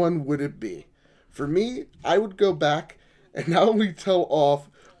 which one would it be? For me, I would go back and not only tell off,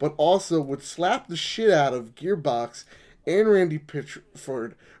 but also would slap the shit out of Gearbox and Randy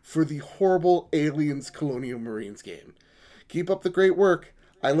Pitchford for the horrible Aliens Colonial Marines game. Keep up the great work.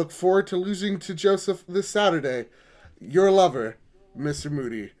 I look forward to losing to Joseph this Saturday. Your lover, Mr.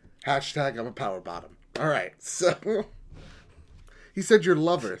 Moody. Hashtag I'm a power bottom. All right, so he said your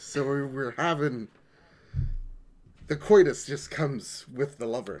lover, so we're having the coitus just comes with the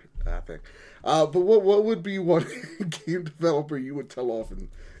lover thing. But what would be one game developer you would tell off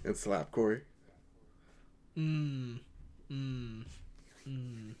and slap, Corey?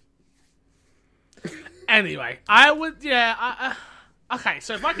 Anyway, I would, okay,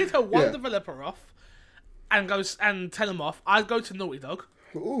 so if I could tell one developer off and tell them off, I'd go to Naughty Dog.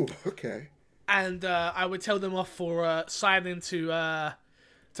 Ooh, okay. And I would tell them off for signing to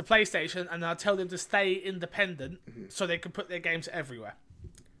PlayStation, and I'd tell them to stay independent so they can put their games everywhere.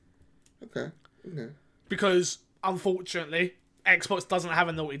 Okay. Because, unfortunately, Xbox doesn't have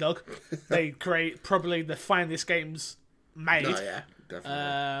a Naughty Dog. They create probably the finest games made. Oh, yeah,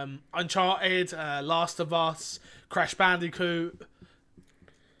 definitely. Uncharted, Last of Us, Crash Bandicoot.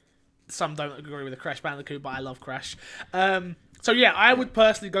 Some don't agree with the Crash Bandicoot, but I love Crash. So yeah, I would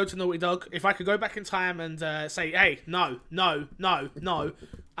personally go to Naughty Dog. If I could go back in time and say, hey, no.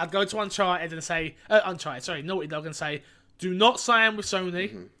 I'd go to Uncharted and say, Naughty Dog and say, do not sign with Sony.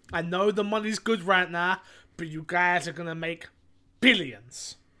 Mm-hmm. I know the money's good right now, but you guys are going to make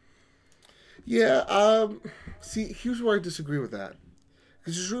billions. Yeah, see, here's where I disagree with that.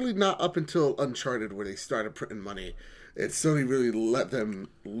 Because it's really not up until Uncharted where they started printing money. Sony really let them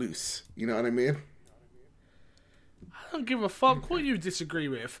loose. You know what I mean? I don't give a fuck what you disagree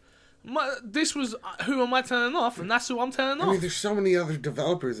with. This was who am I turning off, and that's who I'm turning off. I mean, there's so many other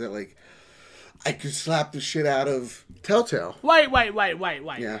developers that, like, I could slap the shit out of Telltale. Wait.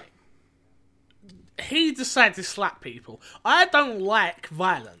 Yeah. He decided to slap people. I don't like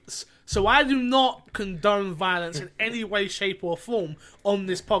violence, so I do not condone violence in any way, shape, or form on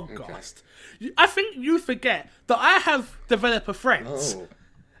this podcast. Okay. I think you forget that I have developer friends. Oh.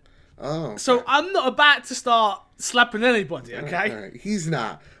 Okay. So I'm not about to start slapping anybody, okay? All right. He's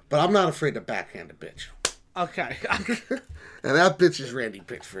not, but I'm not afraid to backhand a bitch. Okay. And that bitch is Randy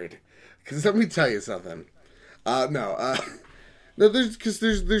Pitchford. Because let me tell you something. No,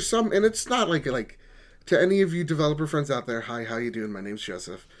 there's some, and it's not like to any of you developer friends out there. Hi, how you doing? My name's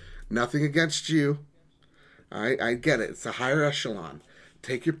Joseph. Nothing against you. All right, I get it. It's a higher echelon.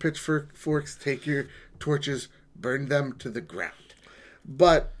 Take your pitchforks, take your torches, burn them to the ground.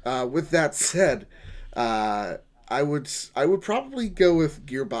 But with that said, I would probably go with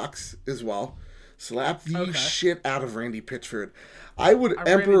Gearbox as well. Slap the shit out of Randy Pitchford. I would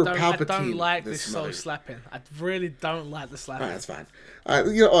Emperor Palpatine. I don't like this soul slapping. I really don't like the slapping. All right, that's fine.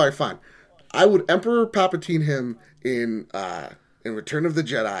 All right, fine. I would Emperor Palpatine him in Return of the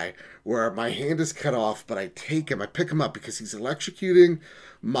Jedi, where my hand is cut off, but I pick him up because he's electrocuting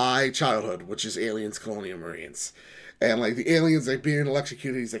my childhood, which is Aliens Colonial Marines. And like the aliens like being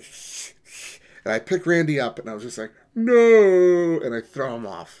electrocuted, he's like, and I pick Randy up, and I was just like, no, and I throw him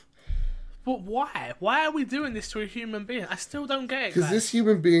off. But why? Why are we doing this to a human being? I still don't get it. Because this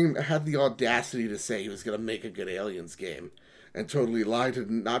human being had the audacity to say he was going to make a good Aliens game, and totally lied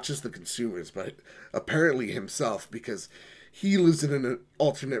to not just the consumers, but apparently himself, because he lives in an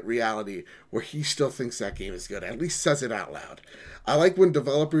alternate reality where he still thinks that game is good. At least says it out loud. I like when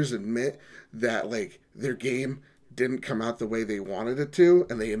developers admit that like their game didn't come out the way they wanted it to,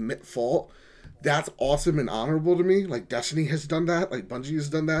 and they admit fault. That's awesome and honorable to me. Like Destiny has done that, like Bungie has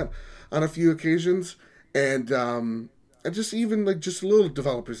done that on a few occasions, and just even like just little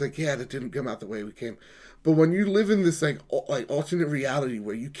developers like, yeah, that didn't come out the way we came. But when you live in this like alternate reality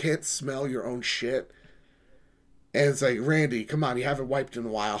where you can't smell your own shit, and it's like, Randy, come on, you haven't wiped in a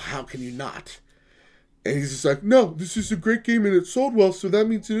while, how can you not? And he's just like, no, this is a great game and it sold well, so that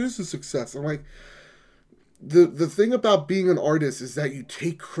means it is a success. I'm like, the thing about being an artist is that you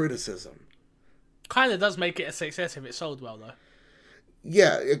take criticism. Kind of does make it a success if it sold well, though.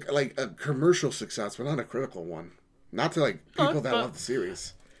 Yeah, like a commercial success, but not a critical one. Not to like people that love the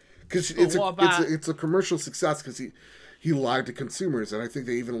series, because it's a commercial success. Because he lied to consumers, and I think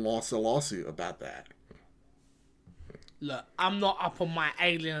they even lost a lawsuit about that. Look, I'm not up on my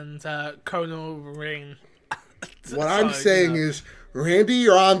aliens Conan ring. What I'm saying is, Randy,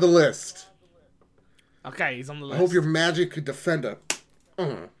 you're on the list. Okay, he's on the list. I hope your magic could defend a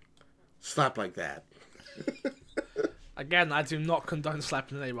slap like that. Again, I do not condone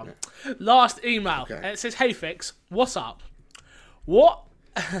slapping anyone. Last email. Okay. And it says, "Hey Fix, what's up? What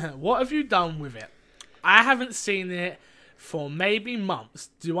have you done with it? I haven't seen it for maybe months.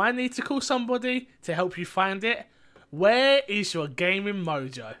 Do I need to call somebody to help you find it? Where is your gaming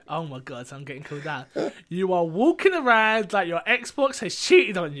mojo?" Oh my god, I'm getting called out. "You are walking around like your Xbox has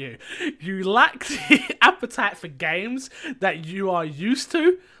cheated on you. You lack the appetite for games that you are used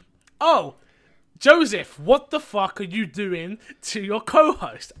to. Oh, Joseph, what the fuck are you doing to your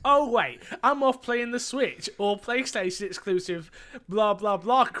co-host? Oh wait, I'm off playing the Switch or PlayStation exclusive blah blah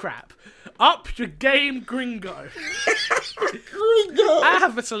blah crap. Up your game, gringo." Gringo! I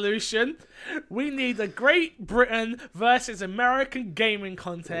have a solution. We need a Great Britain versus American gaming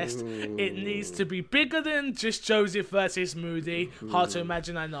contest. It needs to be bigger than just Joseph versus Moody. Hard to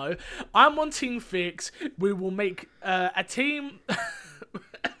imagine, I know. I'm on Team Fix. We will make a team...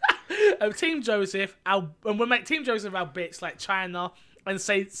 Team Joseph, and we'll make Team Joseph our bits like China and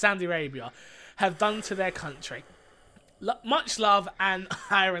say Saudi Arabia have done to their country. Much love and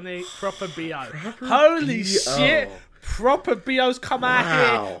irony, Proper BO. Holy shit! Proper BO's come out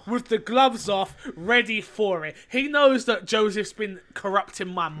here with the gloves off, ready for it. He knows that Joseph's been corrupting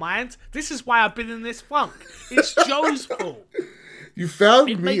my mind. This is why I've been in this funk. It's Joe's fault. You found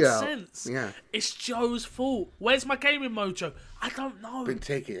It me makes out. sense. Yeah. It's Joe's fault. Where's my gaming mojo? I don't know. Been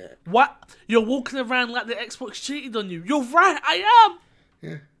taking it. What? You're walking around like the Xbox cheated on you. You're right, I am.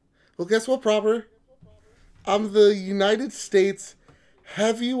 Yeah. Well, guess what, Proper? I'm the United States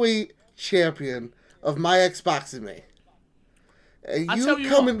heavyweight champion of my Xbox and me. And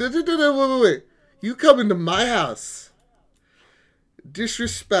wait. You come into my house,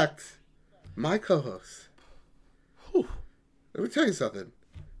 disrespect my co-host. Whew. Let me tell you something.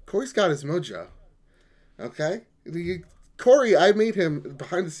 Corey's got his mojo. Okay? Corey, I made him,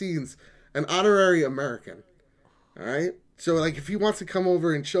 behind the scenes, an honorary American. Alright? So, like, if he wants to come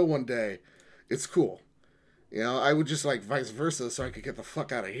over and chill one day, it's cool. You know, I would just, like, vice versa so I could get the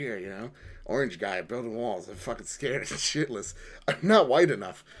fuck out of here, you know? Orange guy building walls. I'm fucking scared and shitless. I'm not white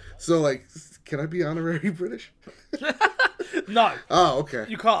enough. So, like, can I be honorary British? No. Oh, okay.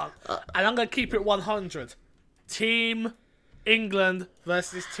 You can't. And I'm going to keep it 100. Team England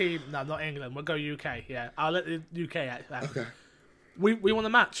versus team... No, not England. We'll go UK, yeah. I'll let the UK happen. Okay. We want a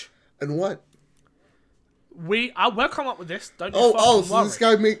match. And what? We'll come up with this. Don't you so worry. this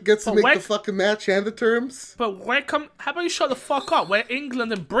guy gets to make the fucking match and the terms? But how about you shut the fuck up? We're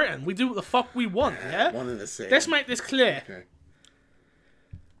England and Britain. We do what the fuck we want, yeah? One and the same. Let's make this clear. Okay.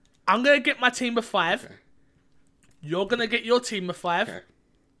 I'm going to get my team of 5. Okay. You're going to get your team of 5. Okay.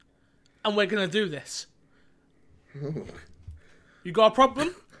 And we're going to do this. Ooh. You got a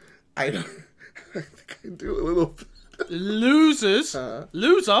problem? I think I do a little bit. Loser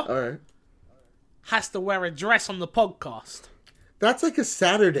Alright. has to wear a dress on the podcast. That's like a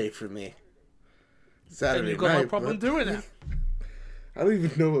Saturday for me. And Saturday you've got night, no problem doing it. I don't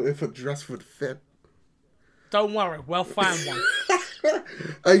even know if a dress would fit. Don't worry, we'll find one.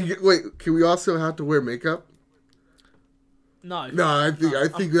 Wait, can we also have to wear makeup? No. No, I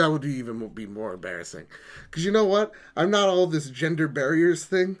think that would be more embarrassing. Because you know what? I'm not all this gender barriers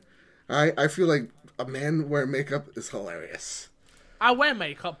thing. I feel like a man wearing makeup is hilarious. I wear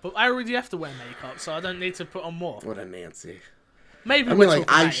makeup, but I already have to wear makeup, so I don't need to put on more. What a Nancy. Maybe I mean, like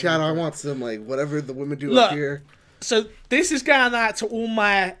eyeshadow. I want some, like, whatever the women do up here. So this is going out to all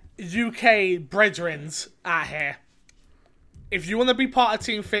my UK brethrens out here. If you want to be part of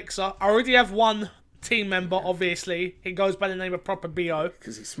Team Fixer, I already have one team member, obviously. He goes by the name of Proper BO.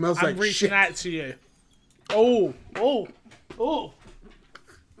 Because he smells I'm like reaching shit. out to you. Oh.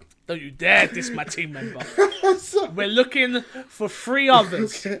 Don't you dare diss my team member. We're looking for 3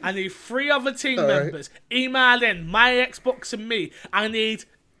 others. Okay. I need 3 other team All right. members. Email in my Xbox and me. I need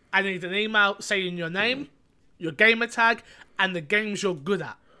an email saying your name, your gamer tag, and the games you're good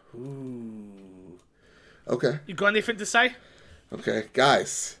at. Ooh. Okay. You got anything to say? Okay,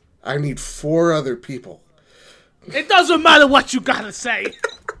 guys. I need 4 other people. It doesn't matter what you gotta say.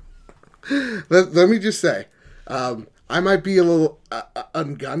 Let me just say, I might be a little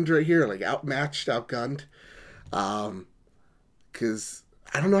ungunned right here, like outgunned. Because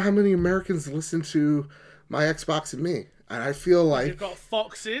I don't know how many Americans listen to my Xbox and me. And I feel like... You've got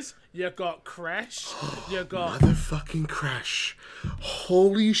Foxes, you've got Crash, you've got... Motherfucking Crash.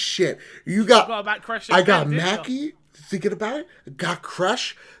 Holy shit. You got... about Crash I got again, didn't Mackie, Thinking about it, got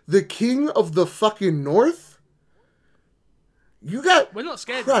Crush, the king of the fucking North. You got We're not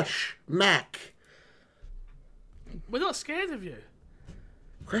scared Crush, Mac. We're not scared of you.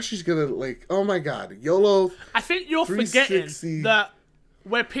 Crush is gonna, like, oh my god, YOLO. I think you're 360. forgetting that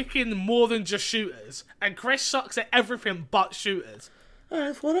we're picking more than just shooters, and Chris sucks at everything but shooters.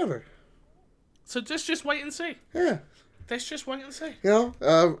 Alright, whatever. So just wait and see. Yeah. Let's just wait and see. You know,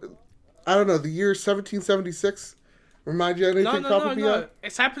 I don't know, the year 1776, remind you of anything? No.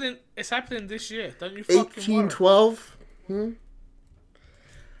 It's happening this year. Don't you fucking 1812?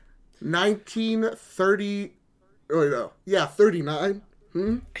 1930, oh no, yeah, 39.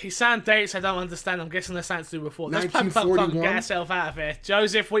 He's saying dates I don't understand. I'm guessing they're something to do before. Let's plug, get yourself out of here.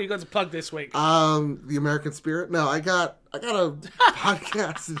 Joseph, what you got to plug this week? The American Spirit. No, I got a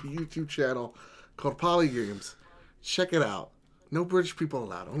podcast and a YouTube channel called Poly Games. Check it out. No British people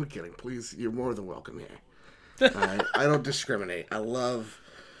allowed. I'm kidding. Please, you're more than welcome here. Alright? I don't discriminate. I love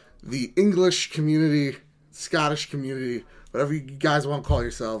the English community, Scottish community, whatever you guys want to call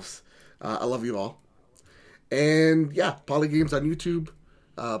yourselves. I love you all. And yeah, Poly Games on YouTube.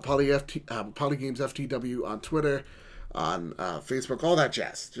 Poly Games FTW on Twitter, on Facebook, all that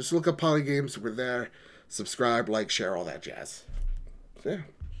jazz. Just look up Poly Games. We're there. Subscribe, like, share, all that jazz. So, yeah.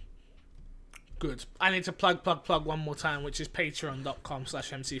 Good. I need to plug one more time, which is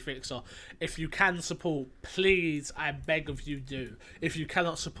patreon.com/mcfixer. If you can support, please, I beg of you do. If you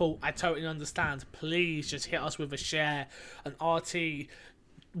cannot support, I totally understand. Please just hit us with a share, an RT,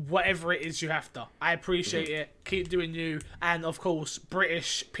 whatever it is you have to. I appreciate it. Keep doing you. And of course,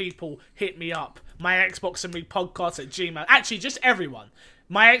 British people, hit me up. My Xbox and Me podcast at Gmail. Actually, just everyone.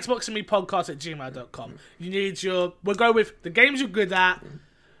 My Xbox and Me podcast at gmail.com. You need we'll go with the games you're good at,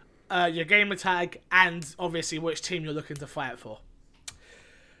 your gamer tag, and obviously which team you're looking to fight for.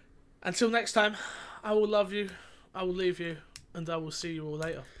 Until next time, I will love you, I will leave you, and I will see you all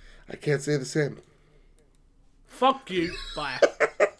later. I can't say the same. Fuck you. Bye.